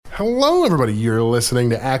Hello, everybody. You're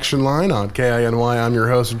listening to Action Line on KINY. I'm your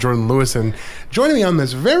host, Jordan Lewis, and joining me on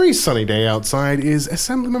this very sunny day outside is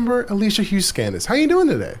Assemblymember Alicia Hughes-Skandijs. How are you doing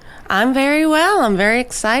today? I'm very well. I'm very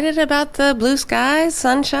excited about the blue skies,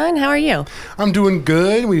 sunshine. How are you? I'm doing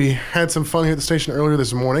good. We had some fun here at the station earlier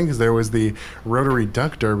this morning because there was the Rotary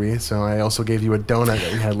Duck Derby, so I also gave you a donut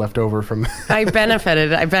that we had left over from... I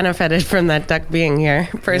benefited from that duck being here,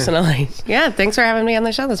 personally. Yeah, thanks for having me on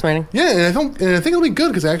the show this morning. Yeah, and I think it'll be good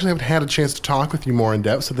because I actually haven't had a chance to talk with you more in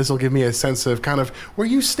depth, so this will give me a sense of kind of where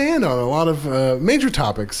you stand on a lot of major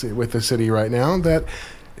topics with the city right now that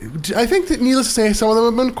I think that, needless to say, some of them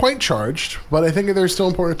have been quite charged, but I think they're still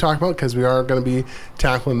important to talk about because we are going to be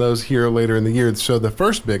tackling those here later in the year. So the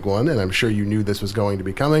first big one, and I'm sure you knew this was going to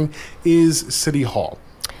be coming, is City Hall.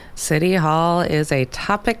 City Hall is a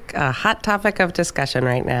hot topic of discussion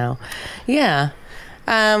right now. Yeah.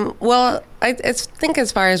 Well, I think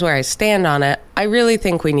as far as where I stand on it, I really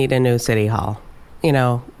think we need a new City Hall. You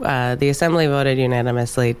know, the Assembly voted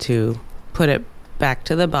unanimously to put it back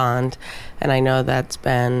to the bond, and I know that's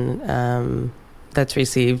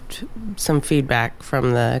received some feedback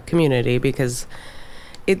from the community because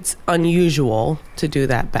it's unusual to do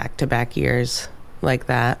that back-to-back years like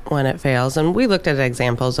that when it fails. And we looked at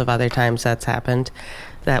examples of other times that's happened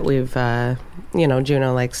that we've,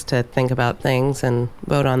 Juneau likes to think about things and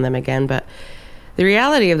vote on them again. But the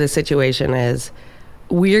reality of the situation is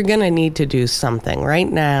we're going to need to do something.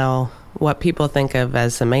 Right now, what people think of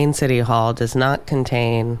as the main city hall does not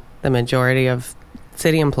contain the majority of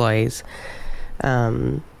city employees.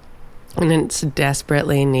 And it's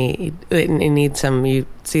desperately it needs some, you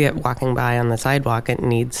see it walking by on the sidewalk, it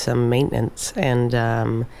needs some maintenance.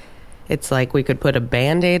 And it's like we could put a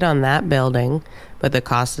Band-Aid on that building, but the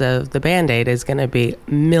cost of the Band-Aid is going to be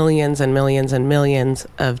millions and millions and millions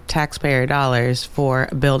of taxpayer dollars for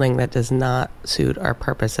a building that does not suit our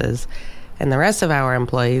purposes. And the rest of our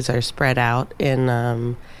employees are spread out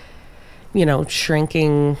in,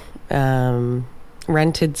 shrinking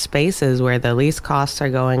rented spaces where the lease costs are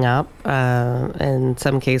going up. In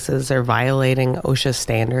some cases, they're violating OSHA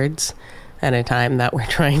standards at a time that we're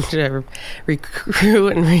trying to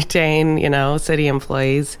recruit and retain, city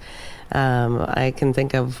employees. I can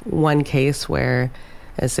think of one case where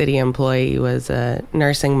a city employee was a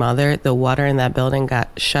nursing mother. The water in that building got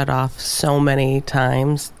shut off so many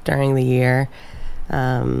times during the year.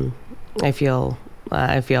 I feel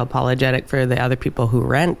apologetic for the other people who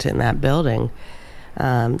rent in that building.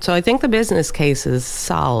 So I think the business case is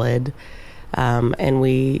solid, and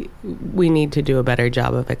we need to do a better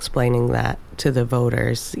job of explaining that to the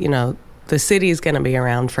voters. The city is going to be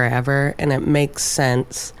around forever, and it makes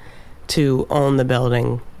sense to own the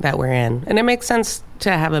building that we're in. And it makes sense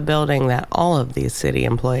to have a building that all of these city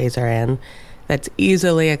employees are in that's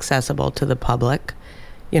easily accessible to the public,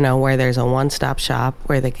 where there's a one-stop shop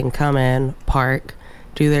where they can come in, park,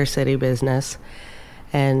 do their city business.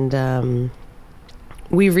 And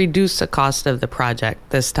we reduced the cost of the project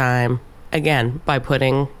this time, again, by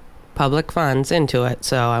putting public funds into it.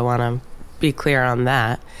 So I want to be clear on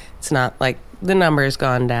that. It's not like the number's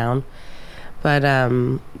gone down. But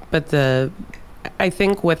I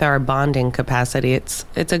think with our bonding capacity, it's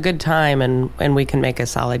a good time, and we can make a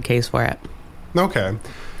solid case for it. Okay.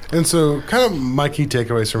 And so kind of my key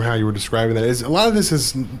takeaways from how you were describing that is a lot of this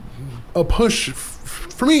is a push.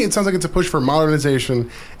 For me, it sounds like it's a push for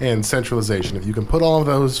modernization and centralization. If you can put all of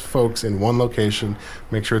those folks in one location,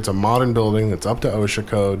 make sure it's a modern building that's up to OSHA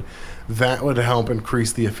code, that would help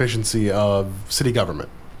increase the efficiency of city government.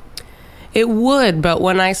 It would, but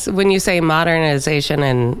when you say modernization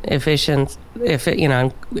and increasing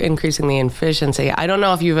the efficiency, I don't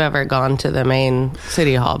know if you've ever gone to the main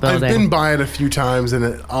City Hall building. I've been by it a few times,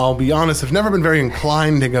 and I'll be honest, I've never been very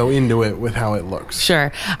inclined to go into it with how it looks.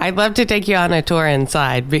 Sure. I'd love to take you on a tour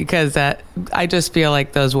inside because I just feel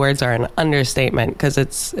like those words are an understatement because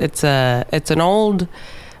it's an old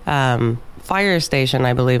fire station,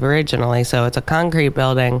 I believe, originally. So it's a concrete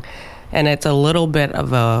building. And it's a little bit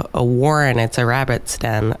of a warren, it's a rabbit's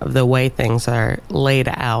den of the way things are laid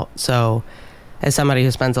out. So as somebody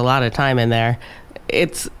who spends a lot of time in there,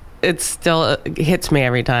 it still hits me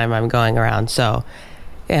every time I'm going around. So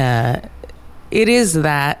it is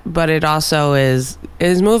that, but it also is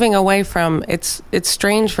moving away from, it's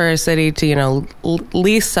strange for a city to,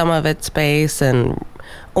 lease some of its space and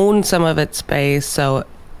own some of its space. So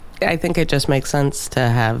I think it just makes sense to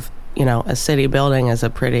have, a city building as a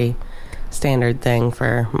pretty standard thing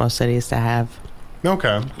for most cities to have.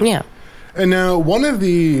 Okay. Yeah. And now, one of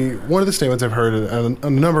the statements I've heard on a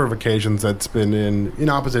number of occasions that's been in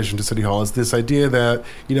opposition to City Hall is this idea that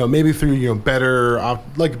maybe through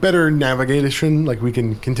better navigation, like we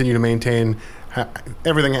can continue to maintain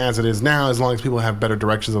everything as it is now, as long as people have better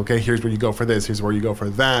directions. Okay, here's where you go for this, here's where you go for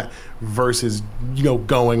that, versus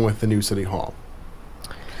going with the new City Hall.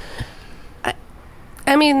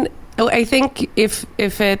 I mean, I think if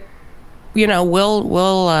it,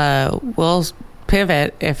 we'll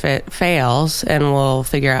pivot if it fails, and we'll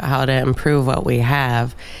figure out how to improve what we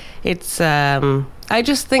have. It's I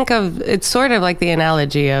just think of it's sort of like the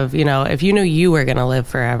analogy of if you knew you were going to live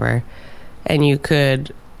forever, and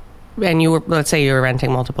you were, let's say you were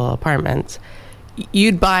renting multiple apartments,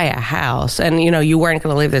 you'd buy a house, and you weren't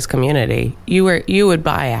going to leave this community. You would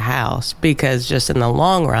buy a house because just in the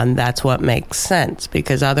long run that's what makes sense,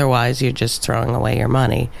 because otherwise you're just throwing away your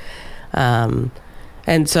money.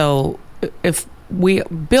 And so if we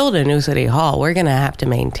build a new city hall, we're going to have to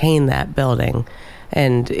maintain that building.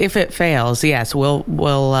 And if it fails, yes,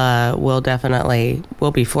 we'll definitely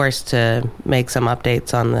be forced to make some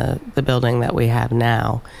updates on the building that we have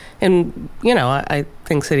now. And I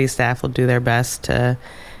think city staff will do their best to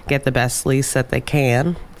get the best lease that they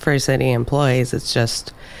can for city employees. It's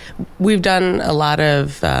just we've done a lot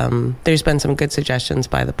of. There's been some good suggestions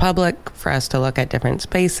by the public for us to look at different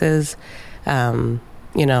spaces.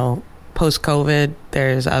 Post-COVID,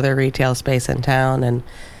 there's other retail space in town,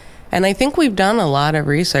 and I think we've done a lot of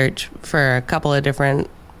research for a couple of different,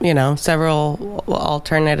 several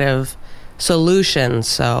alternative solutions.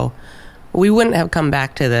 So we wouldn't have come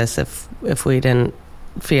back to this if we didn't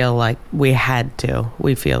feel like we had to.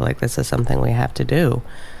 We feel like this is something we have to do.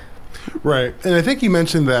 Right. And I think you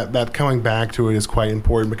mentioned that coming back to it is quite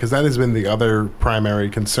important, because that has been the other primary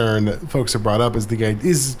concern that folks have brought up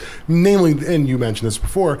is namely, and you mentioned this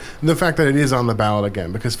before, the fact that it is on the ballot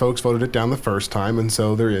again, because folks voted it down the first time. And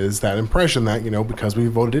so there is that impression that, because we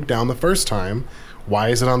voted it down the first time, why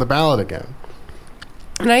is it on the ballot again?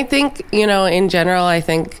 And I think, in general, I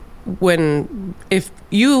think if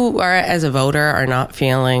you are, as a voter, are not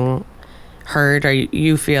feeling heard, or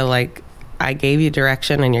you feel like I gave you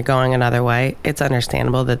direction and you're going another way, it's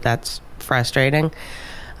understandable that that's frustrating.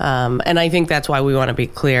 And I think that's why we want to be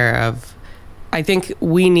clear of, I think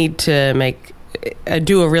we need to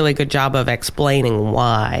do a really good job of explaining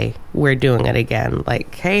why we're doing it again.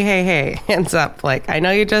 Like, hey, hands up. Like, I know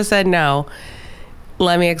you just said no.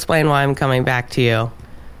 Let me explain why I'm coming back to you.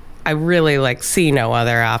 I really see no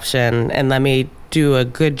other option, and let me do a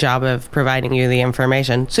good job of providing you the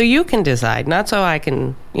information so you can decide, not so I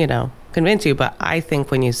can, convince you, but I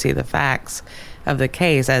think when you see the facts of the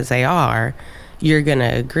case as they are, you're going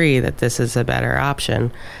to agree that this is a better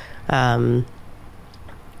option.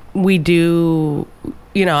 We do,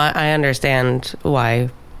 I understand why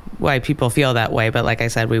people feel that way, but like I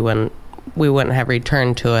said, we wouldn't have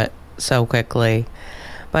returned to it so quickly.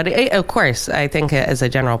 But of course, I think as a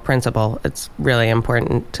general principle, it's really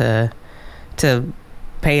important to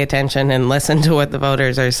pay attention and listen to what the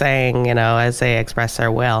voters are saying, as they express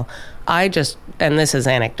their will. And this is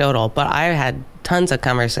anecdotal, but I had tons of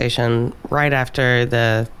conversation right after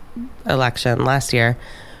the election last year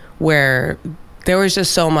where there was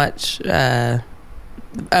just so much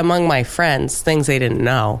among my friends, things they didn't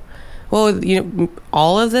know. Well,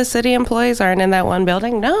 all of the city employees aren't in that one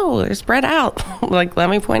building. No, they're spread out. Let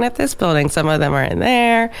me point at this building. Some of them are in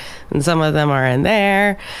there, and some of them are in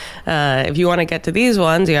there. If you want to get to these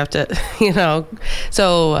ones, you have to,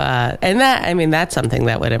 So, and that's something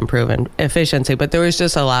that would improve in efficiency. But there was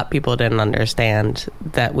just a lot people didn't understand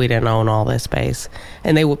that we didn't own all this space.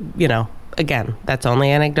 And they, again, that's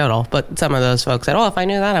only anecdotal. But some of those folks said, if I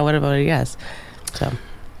knew that, I would have voted yes. So.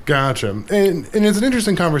 Gotcha. And it's an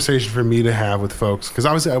interesting conversation for me to have with folks, because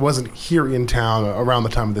obviously I wasn't here in town around the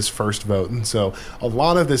time of this first vote. And so a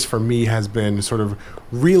lot of this for me has been sort of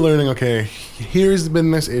relearning, okay, here's been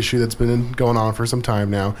this issue that's been going on for some time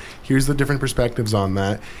now. Here's the different perspectives on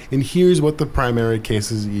that. And here's what the primary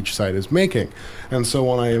cases each side is making. And so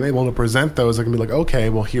when I am able to present those, I can be like, okay,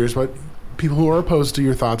 well, here's what people who are opposed to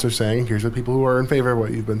your thoughts are saying. Here's what people who are in favor of what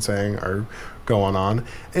you've been saying are going on.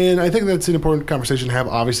 And I think that's an important conversation to have.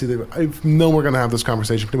 Obviously, I know we're going to have this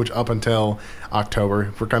conversation pretty much up until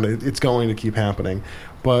October. It's going to keep happening.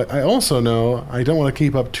 But I also know I don't want to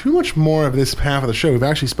keep up too much more of this half of the show. We've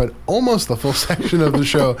actually spent almost the full section of the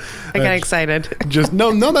show. I got excited.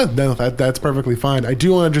 That's perfectly fine. I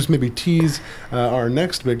do want to just maybe tease our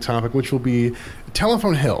next big topic, which will be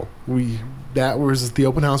Telephone Hill. That was the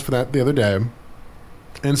open house for that the other day.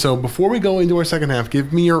 And so before we go into our second half,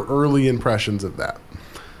 give me your early impressions of that.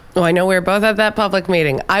 Well, I know we were both at that public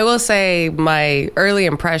meeting. I will say my early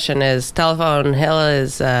impression is Telephone Hill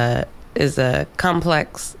is a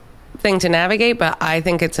complex thing to navigate, but I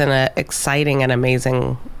think it's an exciting and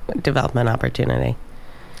amazing development opportunity.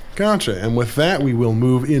 Gotcha. And with that, we will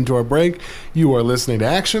move into our break. You are listening to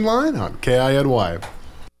Action Line on KINY.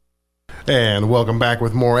 And welcome back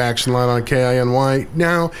with more Action Line on KINY.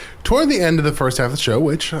 Now, toward the end of the first half of the show,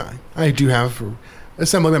 which I do have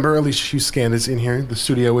Assembly member Alicia Hughes-Skandijs in here in the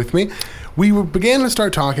studio with me, we began to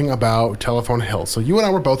start talking about Telephone Hill. So you and I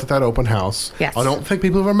were both at that open house. Yes. I don't think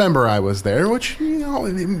people remember I was there, which,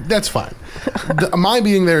 that's fine. My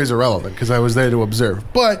being there is irrelevant because I was there to observe.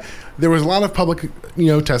 But there was a lot of public,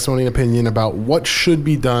 testimony and opinion about what should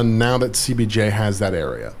be done now that CBJ has that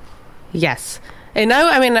area. Yes. And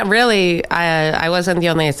really, I wasn't the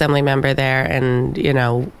only Assembly member there,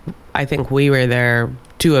 and, I think we were there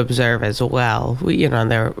to observe as well.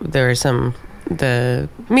 There were some. The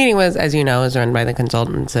meeting was, as you know, was run by the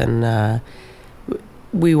consultants, and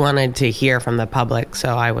we wanted to hear from the public.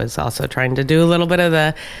 So I was also trying to do a little bit of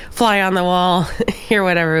the fly on the wall, hear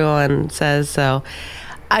what everyone says. So,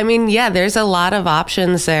 there's a lot of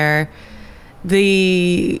options there. For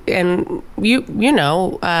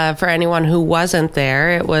anyone who wasn't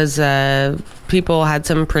there, it was people had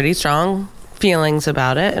some pretty strong feelings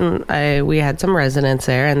about it, and we had some residents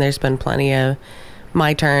there, and there's been plenty of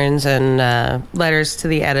my turns and letters to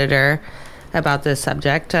the editor about this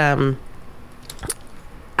subject. I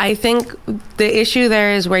think the issue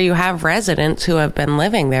there is where you have residents who have been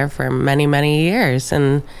living there for many, many years,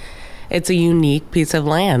 and it's a unique piece of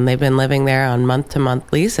land. They've been living there on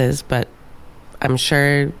month-to-month leases, but I'm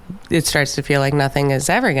sure it starts to feel like nothing is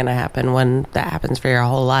ever going to happen when that happens for your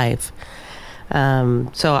whole life.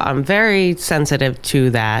 So I'm very sensitive to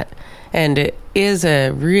that. And it is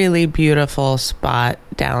a really beautiful spot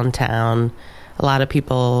downtown. A lot of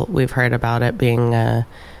people, we've heard about it being a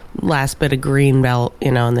last bit of green belt,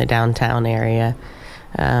 in the downtown area.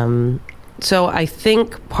 So I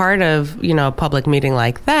think part of, a public meeting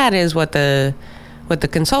like that is what the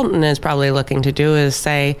consultant is probably looking to do is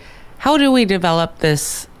say, how do we develop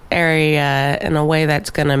this area in a way that's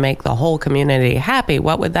going to make the whole community happy?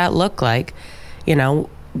 What would that look like?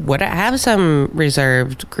 Would it have some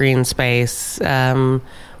reserved green space?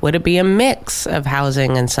 Would it be a mix of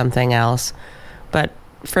housing and something else? But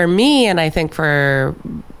for me, and I think for,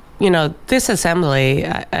 this assembly,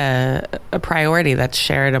 a priority that's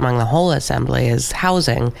shared among the whole assembly is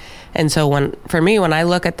housing. And so when I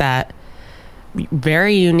look at that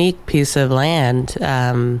very unique piece of land,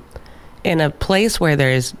 in a place where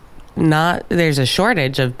there's a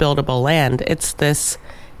shortage of buildable land, it's this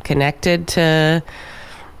connected to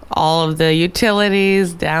all of the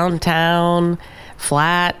utilities, downtown,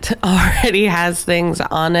 flat, already has things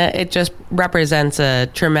on it. It just represents a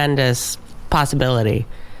tremendous possibility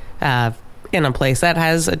in a place that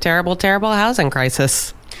has a terrible, terrible housing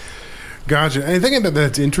crisis. Gotcha. And I think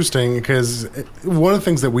that's interesting because one of the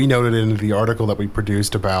things that we noted in the article that we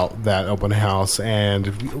produced about that open house,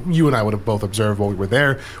 and you and I would have both observed while we were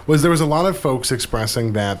there, was there was a lot of folks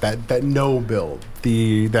expressing that no build,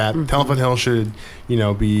 that Telephone Hill should,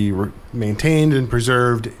 be maintained and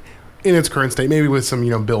preserved in its current state, maybe with some,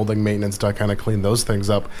 building maintenance to kind of clean those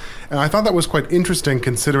things up. And I thought that was quite interesting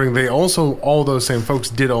considering all those same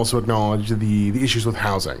folks did also acknowledge the issues with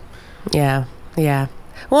housing. Yeah.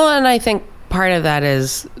 Well, and I think part of that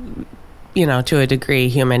is, to a degree,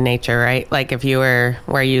 human nature, right? Like if you were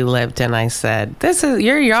where you lived and I said, this is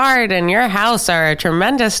your yard and your house are a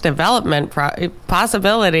tremendous development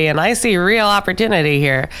possibility and I see real opportunity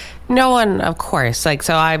here. No one, of course.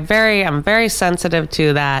 So I'm very sensitive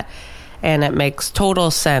to that. And it makes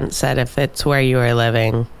total sense that if it's where you are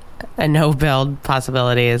living, a no-build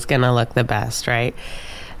possibility is going to look the best, right?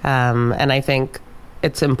 And I think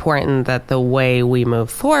it's important that the way we move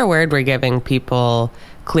forward, we're giving people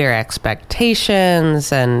clear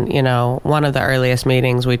expectations. And, one of the earliest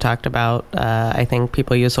meetings we talked about, I think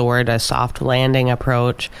people use the word a soft landing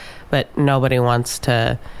approach, but nobody wants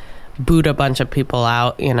to boot a bunch of people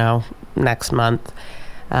out, next month.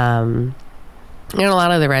 A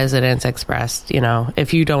lot of the residents expressed,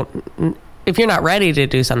 if you're not ready to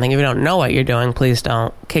do something, if you don't know what you're doing, please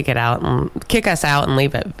don't kick us out and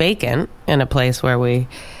leave it vacant in a place where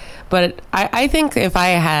but I think if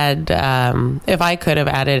I could have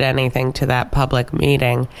added anything to that public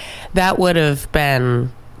meeting, that would have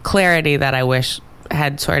been clarity that I wish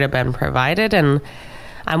had sort of been provided. And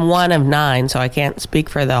I'm one of 9, so I can't speak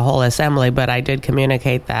for the whole assembly, but I did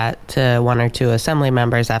communicate that to 1 or 2 assembly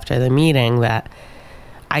members after the meeting that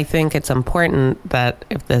I think it's important that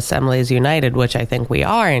if the assembly is united, which I think we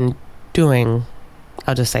are in doing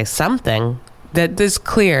I'll just say something that is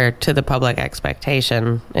clear to the public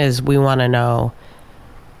expectation is we want to know,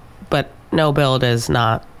 but no build is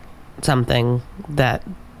not something that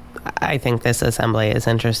I think this assembly is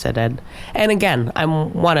interested in. And again,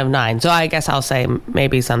 I'm one of 9, so I guess I'll say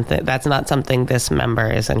maybe something that's not something this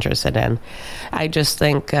member is interested in. I just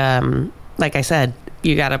think, like I said,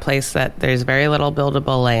 you got a place that there's very little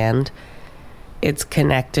buildable land. It's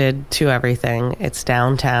connected to everything. It's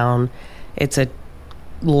downtown. It's a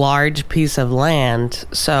large piece of land,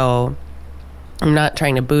 so I'm not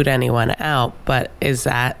trying to boot anyone out, but is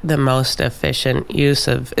that the most efficient use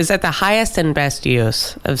of, is that the highest and best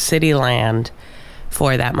use of city land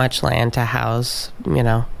for that much land to house,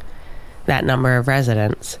 that number of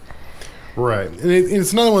residents? Right. And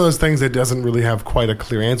it's another one of those things that doesn't really have quite a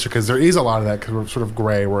clear answer, because there is a lot of that sort of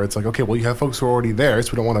gray where it's like, okay, well, you have folks who are already there,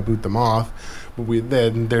 so we don't want to boot them off. But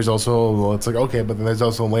then there's also, well, it's like, okay, but then there's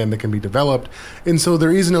also land that can be developed. And so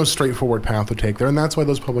there is no straightforward path to take there. And that's why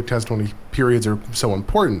those public testimony periods are so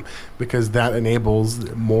important, because that enables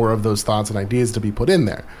more of those thoughts and ideas to be put in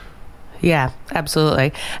there. Yeah,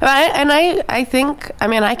 absolutely. I think,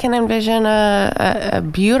 I can envision a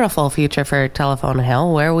beautiful future for Telephone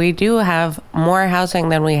Hill where we do have more housing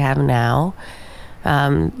than we have now.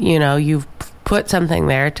 You've put something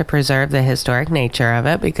there to preserve the historic nature of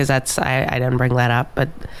it, because I didn't bring that up, but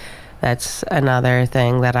that's another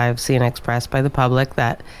thing that I've seen expressed by the public,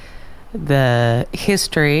 that the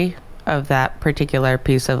history of that particular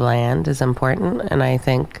piece of land is important. And I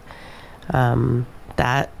think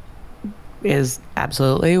that is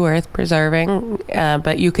absolutely worth preserving,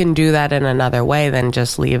 but you can do that in another way than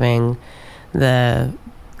just leaving the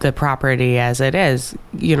property as it is.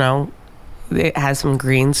 It has some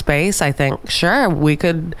green space. I think, sure, we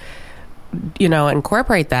could,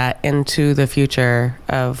 incorporate that into the future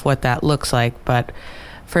of what that looks like. But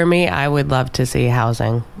for me, I would love to see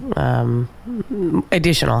housing,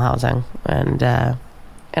 additional housing, and I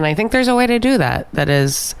think there's a way to do that that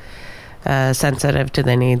is sensitive to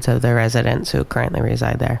the needs of the residents who currently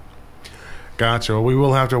reside there. Gotcha. Well, we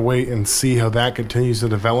will have to wait and see how that continues to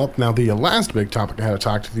develop. Now, the last big topic I had to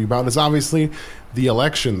talk to you about is obviously the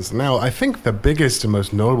elections. Now, I think the biggest and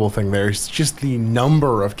most notable thing there is just the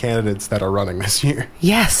number of candidates that are running this year.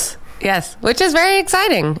 Yes, which is very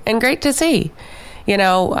exciting and great to see.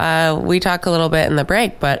 We talk a little bit in the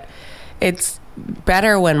break, but it's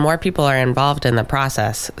better when more people are involved in the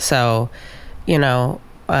process. So, it's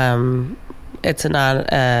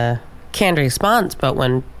not a canned response, but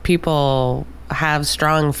when people have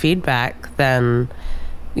strong feedback, then,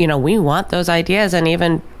 we want those ideas, and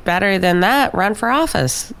even better than that, run for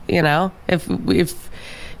office. If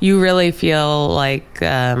you really feel like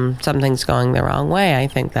something's going the wrong way, I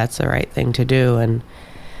think that's the right thing to do. And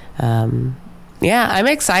I'm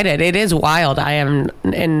excited. It is wild. I am,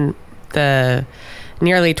 in the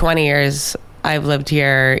nearly 20 years I've lived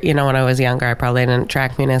here, when I was younger, I probably didn't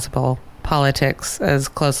track municipal politics as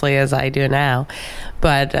closely as I do now,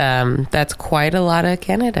 but that's quite a lot of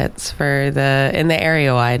candidates in the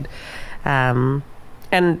area wide.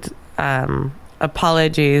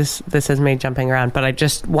 Apologies, this is me jumping around, but I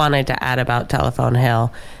just wanted to add about Telephone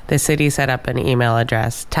Hill. The city set up an email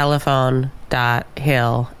address,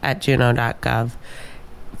 telephone.hill@juneau.gov,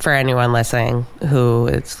 for anyone listening who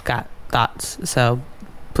has got thoughts. So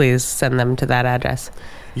please send them to that address.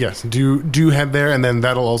 Yes, do head there, and then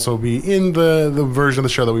that'll also be in the version of the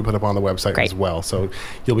show that we put up on the website as well. So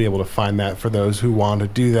you'll be able to find that for those who want to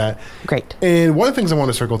do that. Great. And one of the things I want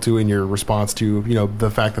to circle to in your response to, the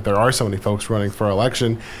fact that there are so many folks running for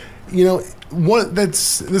election,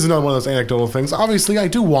 this is another one of those anecdotal things. Obviously, I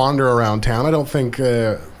do wander around town. I don't think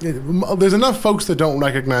there's enough folks that don't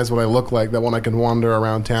recognize what I look like that when I can wander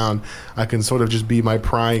around town, I can sort of just be my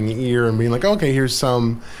prying ear and being like, okay, here's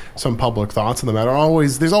some public thoughts on the matter.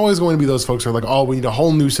 There's always going to be those folks who are like, oh, we need a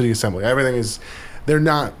whole new city assembly. Everything is. They're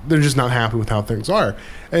just not happy with how things are.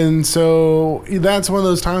 And so that's one of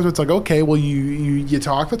those times where it's like, okay, well, you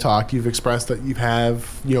talk the talk. You've expressed that you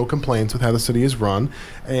have, complaints with how the city is run.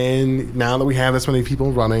 And now that we have this many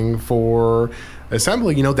people running for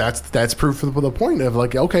assembly, that's proof for the point of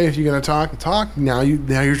like, okay, if you're going to talk the talk, now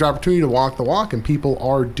here's your opportunity to walk the walk, and people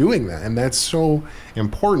are doing that. And that's so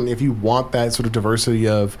important if you want that sort of diversity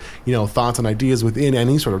of, thoughts and ideas within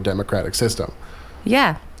any sort of democratic system.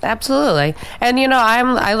 Yeah, absolutely. And,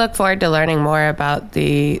 I look forward to learning more about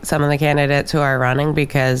some of the candidates who are running,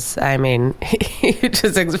 because, you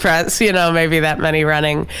just express, maybe that many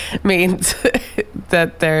running means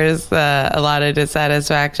that there's a lot of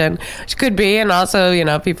dissatisfaction, which could be. And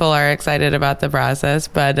also, people are excited about the process,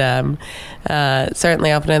 but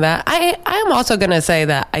certainly open to that. I'm also going to say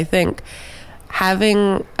that I think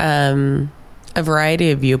having a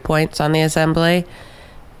variety of viewpoints on the assembly.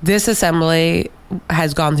 This assembly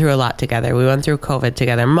has gone through a lot together. We went through COVID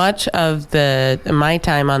together. Much of my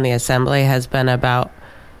time on the assembly has been about...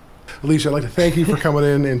 Alicia, I'd like to thank you for coming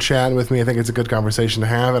in and chatting with me. I think it's a good conversation to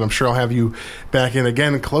have, and I'm sure I'll have you back in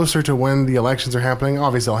again closer to when the elections are happening.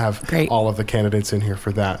 Obviously, I'll have all of the candidates in here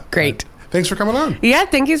for that. Great. But thanks for coming on. Yeah,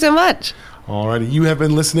 thank you so much. All righty. You have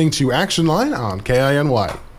been listening to Action Line on KINY.